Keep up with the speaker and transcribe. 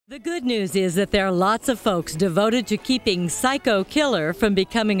The good news is that there are lots of folks devoted to keeping Psycho Killer from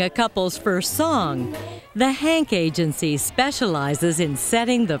becoming a couple's first song. The Hank Agency specializes in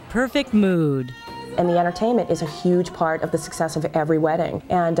setting the perfect mood. And the entertainment is a huge part of the success of every wedding.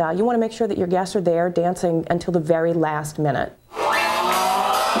 And you want to make sure that your guests are there dancing until the very last minute.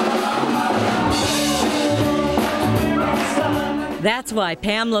 That's why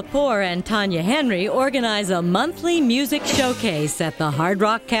Pam Lepore and Tanya Henry organize a monthly music showcase at the Hard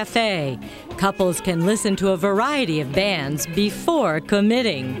Rock Cafe. Couples can listen to a variety of bands before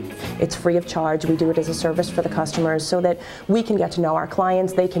committing. It's free of charge. We do it as a service for the customers so that we can get to know our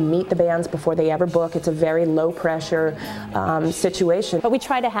clients. They can meet the bands before they ever book. It's a very low pressure situation. But we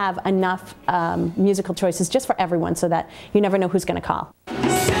try to have enough musical choices just for everyone so that you never know who's going to call.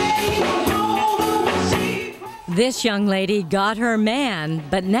 This young lady got her man,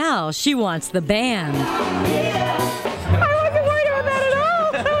 but now she wants the band. I wasn't worried about that at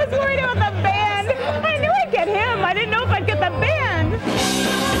all. I was worried about the band. I knew I'd get him. I didn't know if I'd get the band.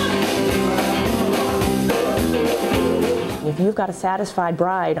 If you've got a satisfied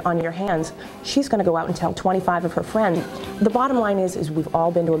bride on your hands, she's going to go out and tell 25 of her friends. The bottom line is we've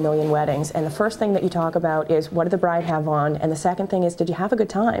all been to a million weddings, and the first thing that you talk about is what did the bride have on, and the second thing is did you have a good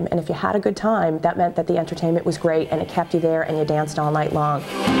time? And if you had a good time, that meant that the entertainment was great and it kept you there and you danced all night long.